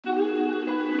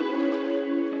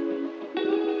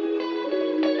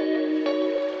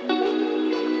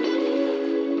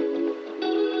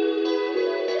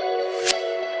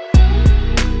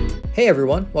Hey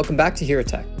everyone, welcome back to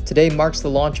HeroTech. Today marks the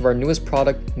launch of our newest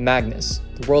product, MAGNUS,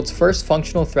 the world's first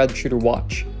functional thread shooter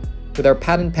watch. With our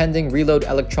patent-pending reload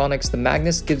electronics, the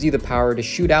MAGNUS gives you the power to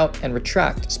shoot out and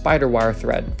retract spider wire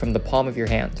thread from the palm of your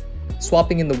hand.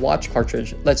 Swapping in the watch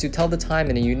cartridge lets you tell the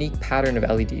time in a unique pattern of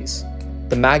LEDs.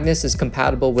 The MAGNUS is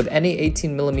compatible with any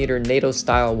 18mm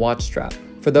NATO-style watch strap.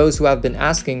 For those who have been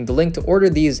asking, the link to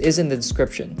order these is in the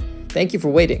description. Thank you for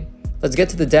waiting. Let's get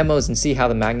to the demos and see how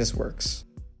the MAGNUS works.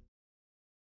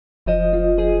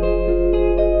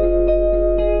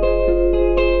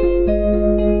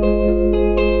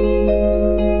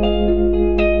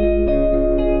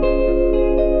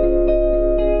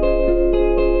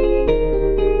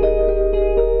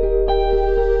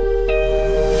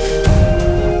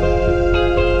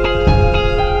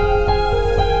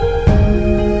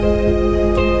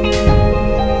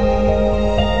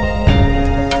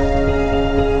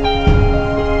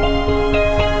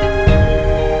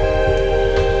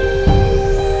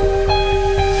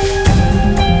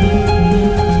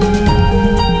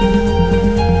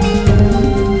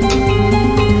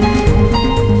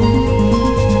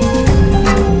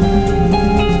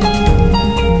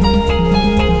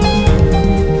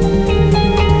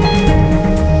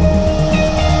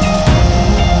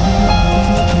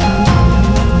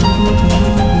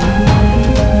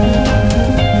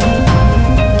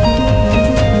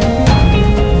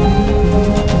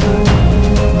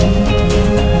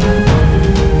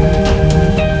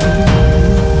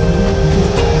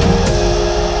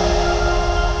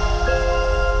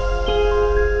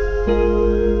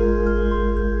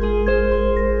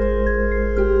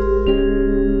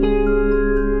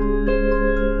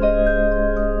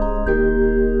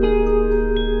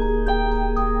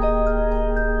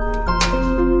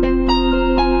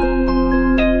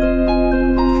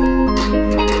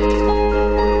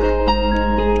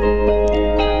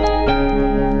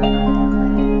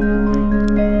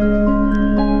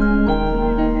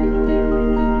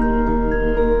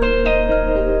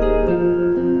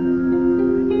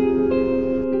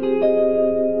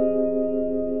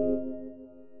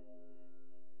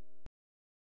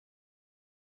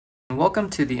 Welcome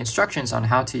to the instructions on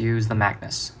how to use the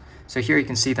MAGNUS. So here you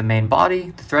can see the main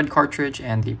body, the thread cartridge,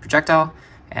 and the projectile,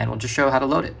 and we'll just show how to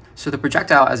load it. So the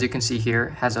projectile, as you can see here,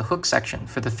 has a hook section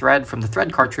for the thread from the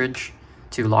thread cartridge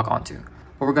to lock onto.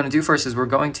 What we're going to do first is we're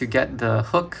going to get the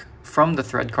hook from the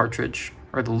thread cartridge,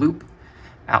 or the loop,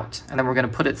 out, and then we're going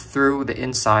to put it through the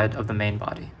inside of the main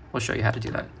body. We'll show you how to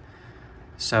do that.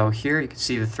 So here you can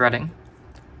see the threading.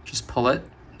 Just pull it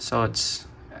so it's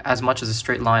as much as a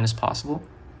straight line as possible.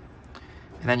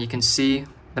 And then you can see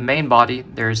the main body,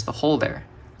 there's the hole there,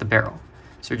 the barrel.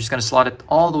 So you're just going to slot it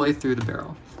all the way through the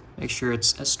barrel. Make sure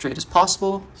it's as straight as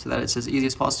possible so that it's as easy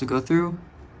as possible to go through.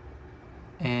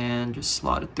 And just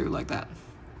slot it through like that.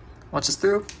 Once it's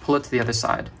through, pull it to the other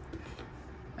side.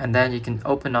 And then you can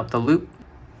open up the loop.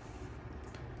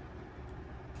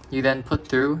 You then put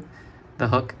through the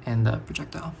hook and the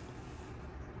projectile.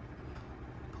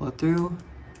 Pull it through.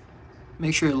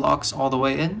 Make sure it locks all the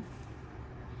way in.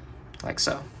 Like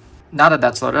so. Now that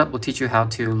that's loaded up, we'll teach you how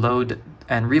to load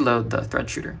and reload the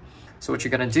thread shooter. So what you're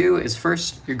going to do is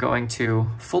first, you're going to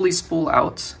fully spool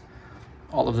out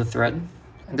all of the thread.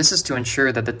 And this is to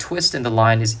ensure that the twist in the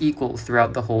line is equal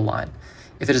throughout the whole line.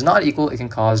 If it is not equal, it can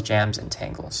cause jams and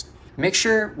tangles. Make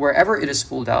sure wherever it is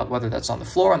spooled out, whether that's on the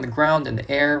floor, on the ground, in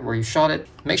the air, where you shot it,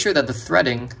 make sure that the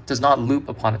threading does not loop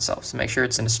upon itself. So make sure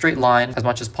it's in a straight line as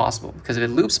much as possible, because if it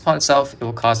loops upon itself, it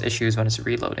will cause issues when it's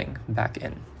reloading back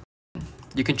in.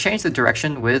 You can change the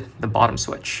direction with the bottom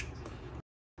switch.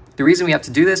 The reason we have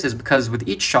to do this is because with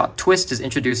each shot, twist is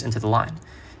introduced into the line.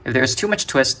 If there is too much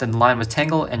twist, then the line will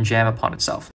tangle and jam upon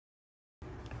itself.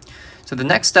 So the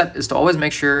next step is to always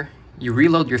make sure you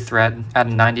reload your thread at a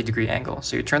 90-degree angle.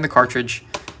 So you turn the cartridge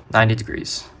 90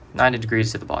 degrees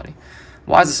to the body.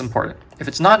 Why is this important? If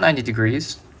it's not 90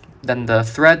 degrees, then the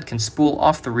thread can spool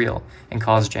off the reel and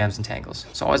cause jams and tangles.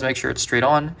 So always make sure it's straight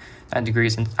on, 90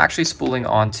 degrees, and actually spooling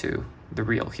onto the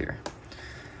reel here.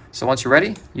 So once you're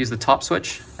ready, use the top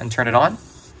switch and turn it on,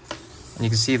 and you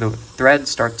can see the thread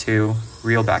start to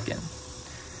reel back in.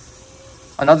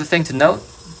 Another thing to note,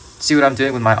 see what I'm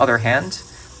doing with my other hand,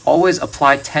 always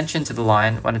apply tension to the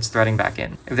line when it's threading back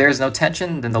in. If there is no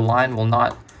tension, then the line will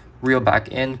not reel back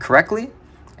in correctly,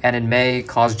 and it may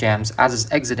cause jams as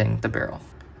it's exiting the barrel.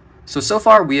 So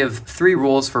far we have 3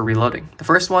 rules for reloading. The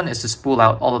first one is to spool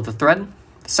out all of the thread.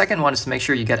 The second one is to make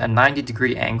sure you get a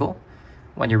 90-degree angle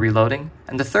when you're reloading.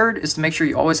 And the third is to make sure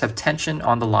you always have tension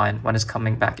on the line when it's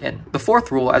coming back in. The fourth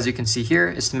rule, as you can see here,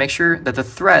 is to make sure that the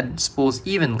thread spools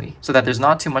evenly so that there's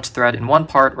not too much thread in one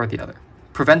part or the other.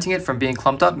 Preventing it from being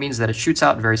clumped up means that it shoots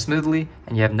out very smoothly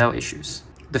and you have no issues.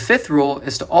 The fifth rule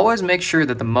is to always make sure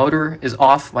that the motor is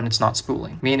off when it's not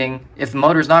spooling, meaning if the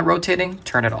motor is not rotating,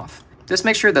 turn it off. This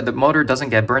makes sure that the motor doesn't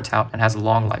get burnt out and has a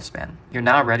long lifespan. You're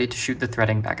now ready to shoot the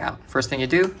threading back out. First thing you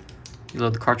do, you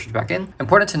load the cartridge back in.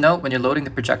 Important to note, when you're loading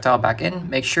the projectile back in,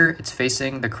 make sure it's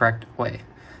facing the correct way.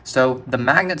 So the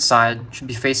magnet side should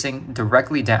be facing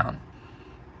directly down,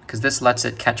 because this lets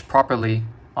it catch properly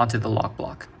onto the lock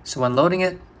block. So when loading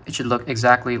it, it should look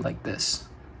exactly like this.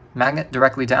 Magnet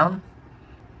directly down,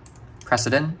 press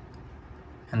it in,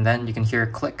 and then you can hear a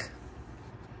click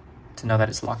to know that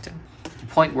it's locked in. The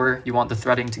point where you want the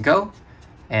threading to go,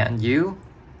 and you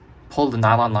pull the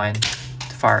nylon line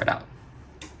to fire it out.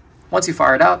 Once you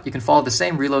fire it out, you can follow the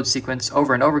same reload sequence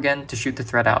over and over again to shoot the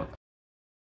thread out.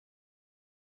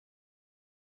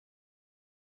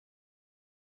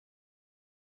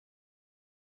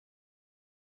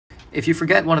 If you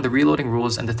forget one of the reloading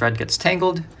rules and the thread gets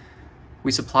tangled,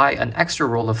 we supply an extra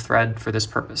roll of thread for this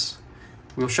purpose.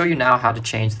 We will show you now how to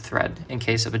change the thread in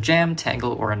case of a jam,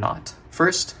 tangle, or a knot.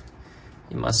 First,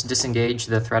 you must disengage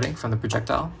the threading from the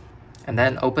projectile, and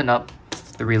then open up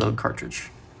the reload cartridge.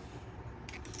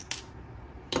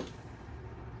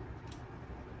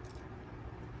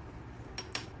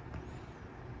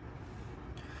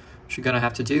 What you're going to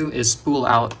have to do is spool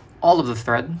out all of the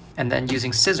thread, and then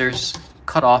using scissors,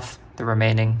 cut off the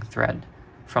remaining thread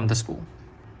from the spool.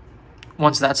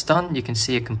 Once that's done, you can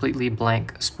see a completely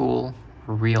blank spool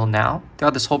or reel now.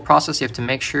 Throughout this whole process, you have to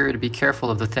make sure to be careful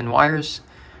of the thin wires,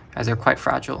 as they're quite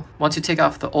fragile. Once you take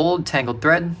off the old tangled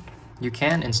thread, you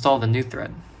can install the new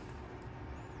thread.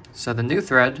 So the new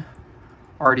thread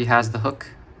already has the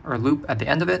hook or loop at the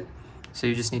end of it, so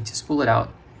you just need to spool it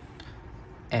out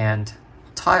and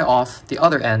tie off the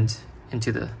other end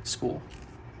into the spool.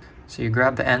 So you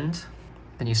grab the end,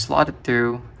 then you slot it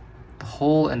through the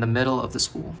hole in the middle of the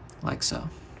spool, like so.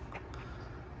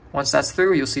 Once that's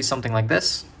through, you'll see something like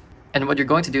this. And what you're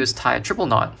going to do is tie a triple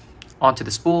knot onto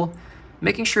the spool,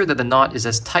 making sure that the knot is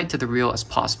as tight to the reel as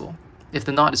possible. If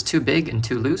the knot is too big and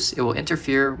too loose, it will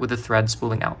interfere with the thread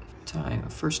spooling out. Tying a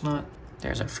first knot.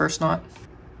 There's our first knot.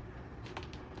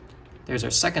 There's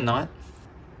our second knot.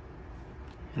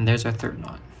 And there's our third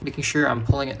knot. Making sure I'm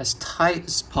pulling it as tight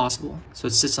as possible so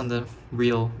it sits on the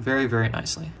reel very, very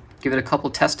nicely. Give it a couple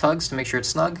test tugs to make sure it's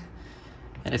snug.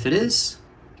 And if it is,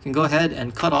 you can go ahead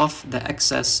and cut off the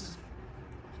excess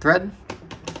thread,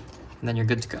 and then you're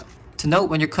good to go. To note,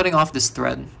 when you're cutting off this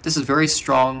thread, this is very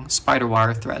strong spider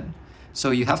wire thread.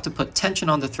 So you have to put tension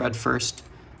on the thread first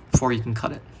before you can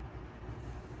cut it.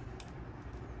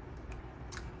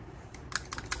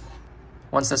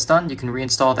 Once that's done, you can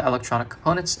reinstall the electronic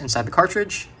components inside the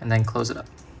cartridge and then close it up.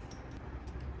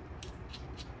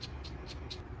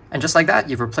 And just like that,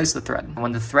 you've replaced the thread.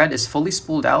 When the thread is fully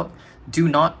spooled out, do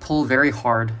not pull very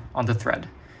hard on the thread.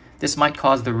 This might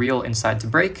cause the reel inside to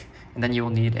break, and then you will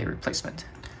need a replacement.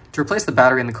 To replace the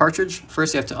battery in the cartridge,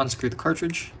 first you have to unscrew the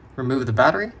cartridge, remove the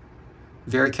battery,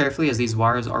 very carefully as these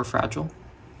wires are fragile,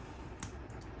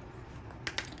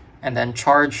 and then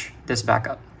charge this back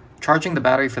up. Charging the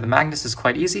battery for the Magnus is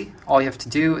quite easy. All you have to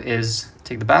do is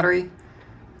take the battery,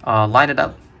 line it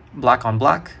up black on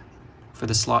black for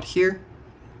the slot here,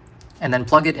 and then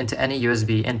plug it into any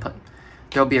USB input.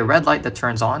 There will be a red light that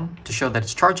turns on to show that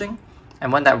it's charging,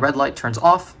 and when that red light turns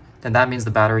off, then that means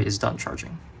the battery is done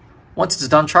charging. Once it's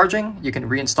done charging, you can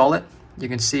reinstall it. You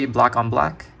can see black on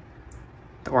black.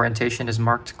 The orientation is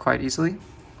marked quite easily.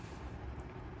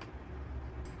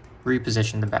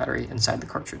 Reposition the battery inside the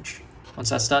cartridge. Once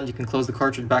that's done, you can close the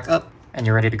cartridge back up and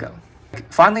you're ready to go.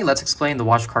 Finally, let's explain the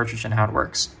watch cartridge and how it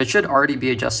works. It should already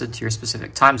be adjusted to your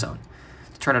specific time zone.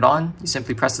 To turn it on, you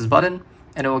simply press this button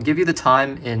and it will give you the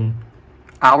time in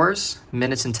hours,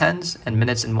 minutes and tens, and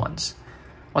minutes and ones.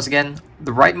 Once again,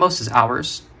 the rightmost is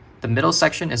hours, the middle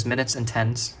section is minutes and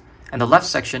tens, and the left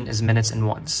section is minutes and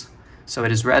ones. So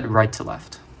it is read right to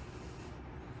left.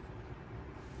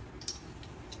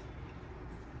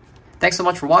 Thanks so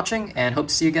much for watching and hope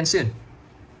to see you again soon.